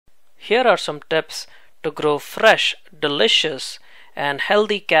here are some tips to grow fresh, delicious, and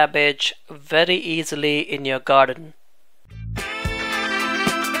healthy cabbage very easily in your garden.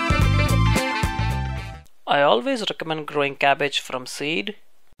 I always recommend growing cabbage from seed.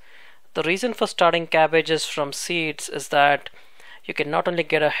 The reason for starting cabbages from seeds is that you can not only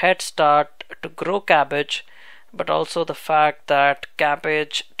get a head start to grow cabbage, but also the fact that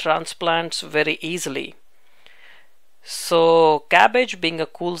cabbage transplants very easily. So cabbage being a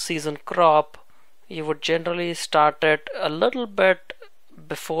cool season crop, you would generally start it a little bit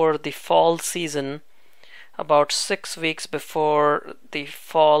before the fall season, about 6 weeks before the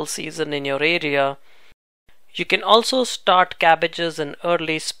fall season in your area. You can also start cabbages in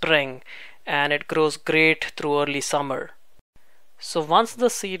early spring and it grows great through early summer. So once the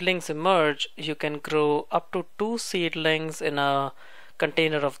seedlings emerge, you can grow up to 2 seedlings in a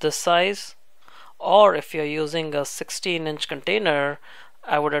container of this size, or if you're using a 16-inch container,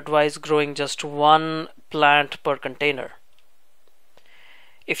 I would advise growing just 1 plant per container.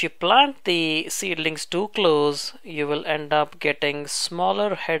 If you plant the seedlings too close, you will end up getting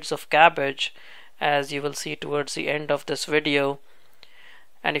smaller heads of cabbage, as you will see towards the end of this video.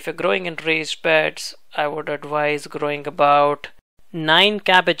 And if you're growing in raised beds, I would advise growing about 9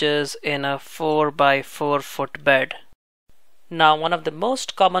 cabbages in a 4 by 4 foot bed. Now, one of the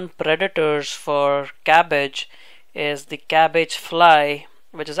most common predators for cabbage is the cabbage fly,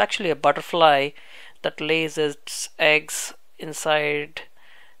 which is actually a butterfly that lays its eggs inside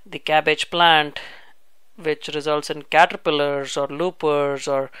the cabbage plant, which results in caterpillars or loopers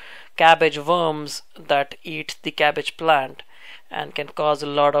or cabbage worms that eat the cabbage plant and can cause a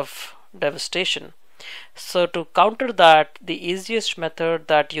lot of devastation. So to counter that, the easiest method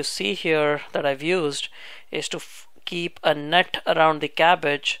that you see here that I've used is to keep a net around the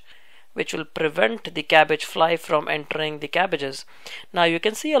cabbage, which will prevent the cabbage fly from entering the cabbages. Now you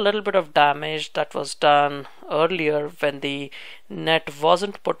can see a little bit of damage that was done earlier when the net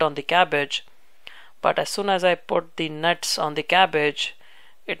wasn't put on the cabbage, but as soon as I put the nets on the cabbage,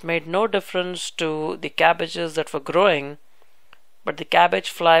 it made no difference to the cabbages that were growing, but the cabbage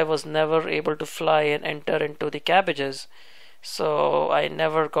fly was never able to fly and enter into the cabbages, so I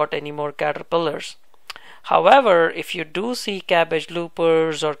never got any more caterpillars. However, if you do see cabbage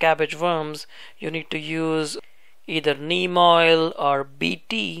loopers or cabbage worms, you need to use either neem oil or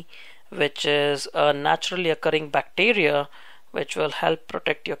BT, which is a naturally occurring bacteria which will help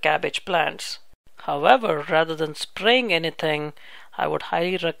protect your cabbage plants. However, rather than spraying anything, I would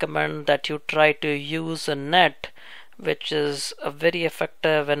highly recommend that you try to use a net, which is very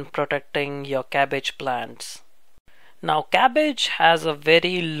effective in protecting your cabbage plants. Now, cabbage has a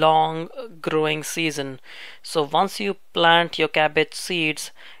very long growing season, so once you plant your cabbage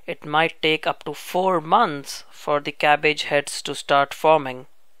seeds, it might take up to 4 months for the cabbage heads to start forming.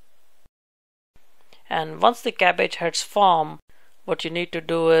 And once the cabbage heads form, what you need to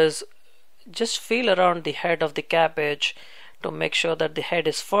do is just feel around the head of the cabbage to make sure that the head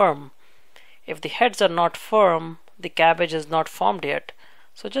is firm. If the heads are not firm, the cabbage is not formed yet.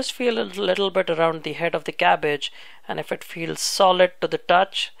 So just feel a little bit around the head of the cabbage, and if it feels solid to the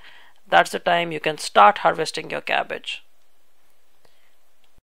touch, that's the time you can start harvesting your cabbage.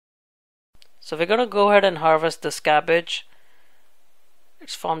 So we're going to go ahead and harvest this cabbage.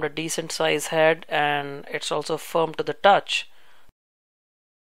 It's formed a decent size head and it's also firm to the touch.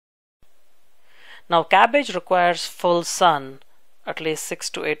 Now cabbage requires full sun, at least 6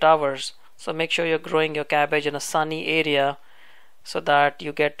 to 8 hours. So make sure you're growing your cabbage in a sunny area so that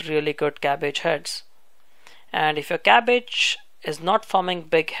you get really good cabbage heads. And if your cabbage is not forming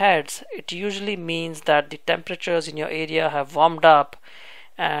big heads, it usually means that the temperatures in your area have warmed up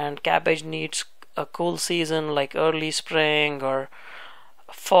and cabbage needs a cool season like early spring or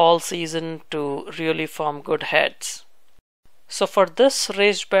fall season to really form good heads. So for this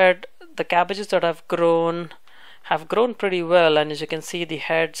raised bed, the cabbages that have grown pretty well, and as you can see the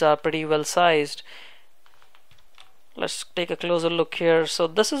heads are pretty well sized. Let's take a closer look here. So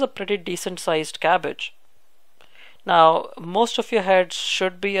this is a pretty decent sized cabbage. Now most of your heads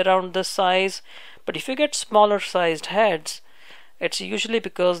should be around this size, but if you get smaller sized heads, it's usually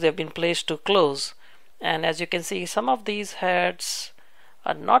because they've been placed too close. And as you can see, some of these heads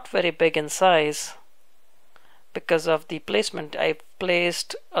are not very big in size because of the placement. I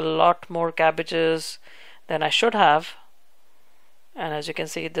placed a lot more cabbages than I should have, and as you can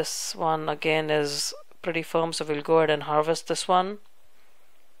see, this one again is pretty firm, so we'll go ahead and harvest this one.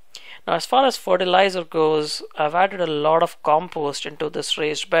 Now as far as fertilizer goes, I've added a lot of compost into this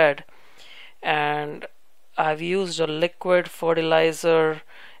raised bed, and I've used a liquid fertilizer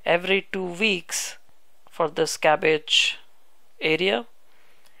every 2 weeks for this cabbage area.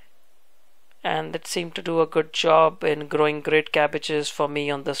 and it seemed to do a good job in growing great cabbages for me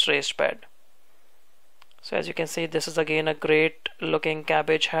on this raised bed. So as you can see, this is again a great looking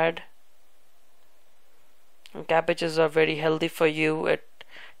cabbage head. And cabbages are very healthy for you. It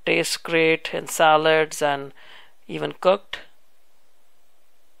tastes great in salads and even cooked.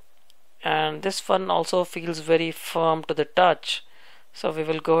 And this one also feels very firm to the touch. So we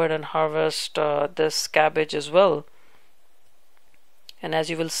will go ahead and harvest this cabbage as well. And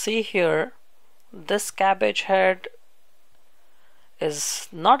as you will see here, this cabbage head is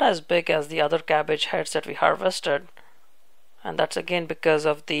not as big as the other cabbage heads that we harvested, and that's again because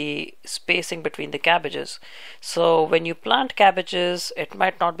of the spacing between the cabbages. So when you plant cabbages, it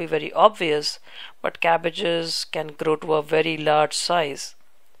might not be very obvious, but cabbages can grow to a very large size,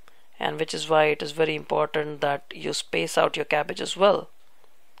 and which is why it is very important that you space out your cabbage as well.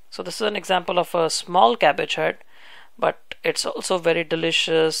 So this is an example of a small cabbage head, but it's also very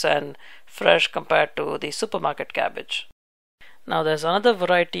delicious and fresh compared to the supermarket cabbage. Now there's another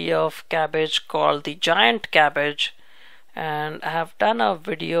variety of cabbage called the giant cabbage, and I have done a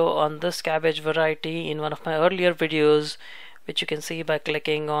video on this cabbage variety in one of my earlier videos, which you can see by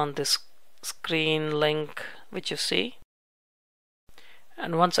clicking on this screen link which you see.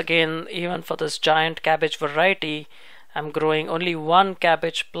 And once again, even for this giant cabbage variety, I'm growing only one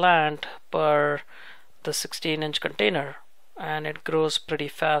cabbage plant per the 16-inch container, and it grows pretty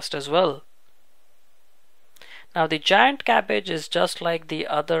fast as well. Now the giant cabbage is just like the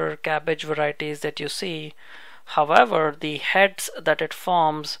other cabbage varieties that you see. However, the heads that it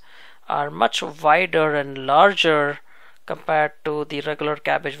forms are much wider and larger compared to the regular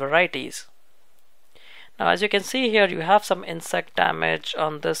cabbage varieties. Now as you can see here, you have some insect damage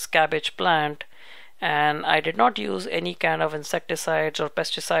on this cabbage plant, and I did not use any kind of insecticides or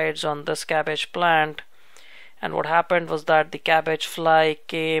pesticides on this cabbage plant. And what happened was that the cabbage fly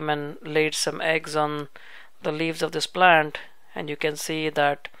came and laid some eggs on the leaves of this plant, and you can see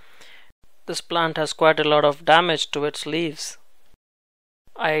that this plant has quite a lot of damage to its leaves.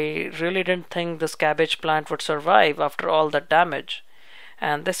 I really didn't think this cabbage plant would survive after all that damage,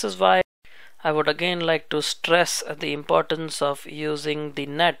 and this is why I would again like to stress the importance of using the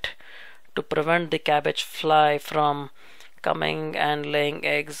net to prevent the cabbage fly from coming and laying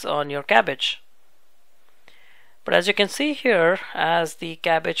eggs on your cabbage. But as you can see here, as the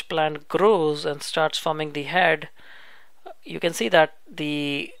cabbage plant grows and starts forming the head, you can see that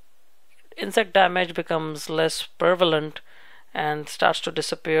the insect damage becomes less prevalent and starts to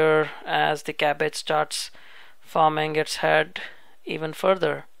disappear as the cabbage starts forming its head even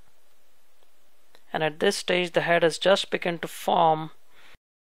further. And at this stage, the head has just begun to form,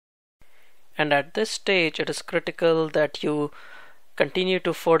 and at this stage it is critical that you continue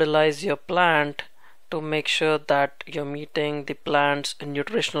to fertilize your plant to make sure that you're meeting the plant's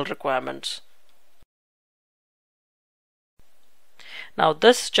nutritional requirements. Now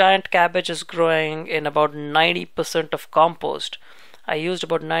this giant cabbage is growing in about 90% of compost. I used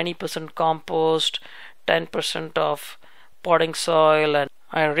about 90% compost, 10% of potting soil, and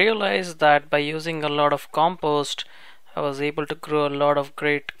I realized that by using a lot of compost, I was able to grow a lot of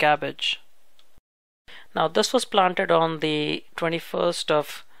great cabbage. Now this was planted on the 21st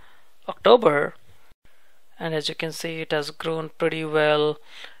of October, and as you can see, it has grown pretty well.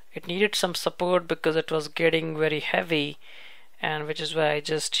 It needed some support because it was getting very heavy, and which is why I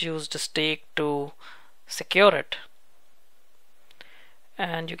just used a stake to secure it.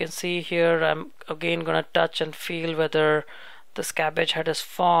 And you can see here, I'm again gonna touch and feel whether this cabbage head is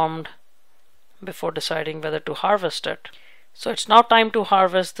formed before deciding whether to harvest it. So it's now time to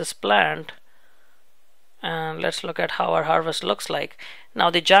harvest this plant, and let's look at how our harvest looks like. Now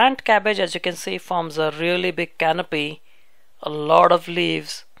the giant cabbage, as you can see, forms a really big canopy, a lot of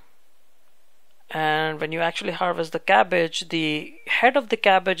leaves, and when you actually harvest the cabbage, the head of the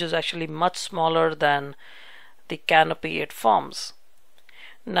cabbage is actually much smaller than the canopy it forms.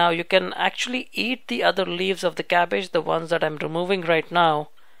 Now you can actually eat the other leaves of the cabbage, the ones that I'm removing right now.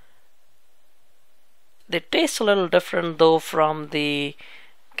 They taste a little different though from the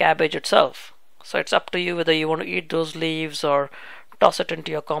cabbage itself. So it's up to you whether you want to eat those leaves or toss it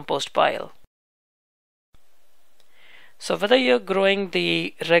into your compost pile. So whether you're growing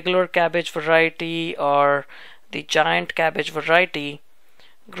the regular cabbage variety or the giant cabbage variety,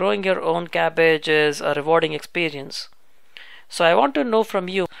 growing your own cabbage is a rewarding experience. So I want to know from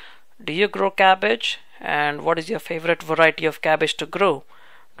you, do you grow cabbage, and what is your favorite variety of cabbage to grow?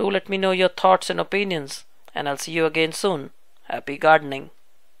 Do let me know your thoughts and opinions, and I'll see you again soon. Happy gardening.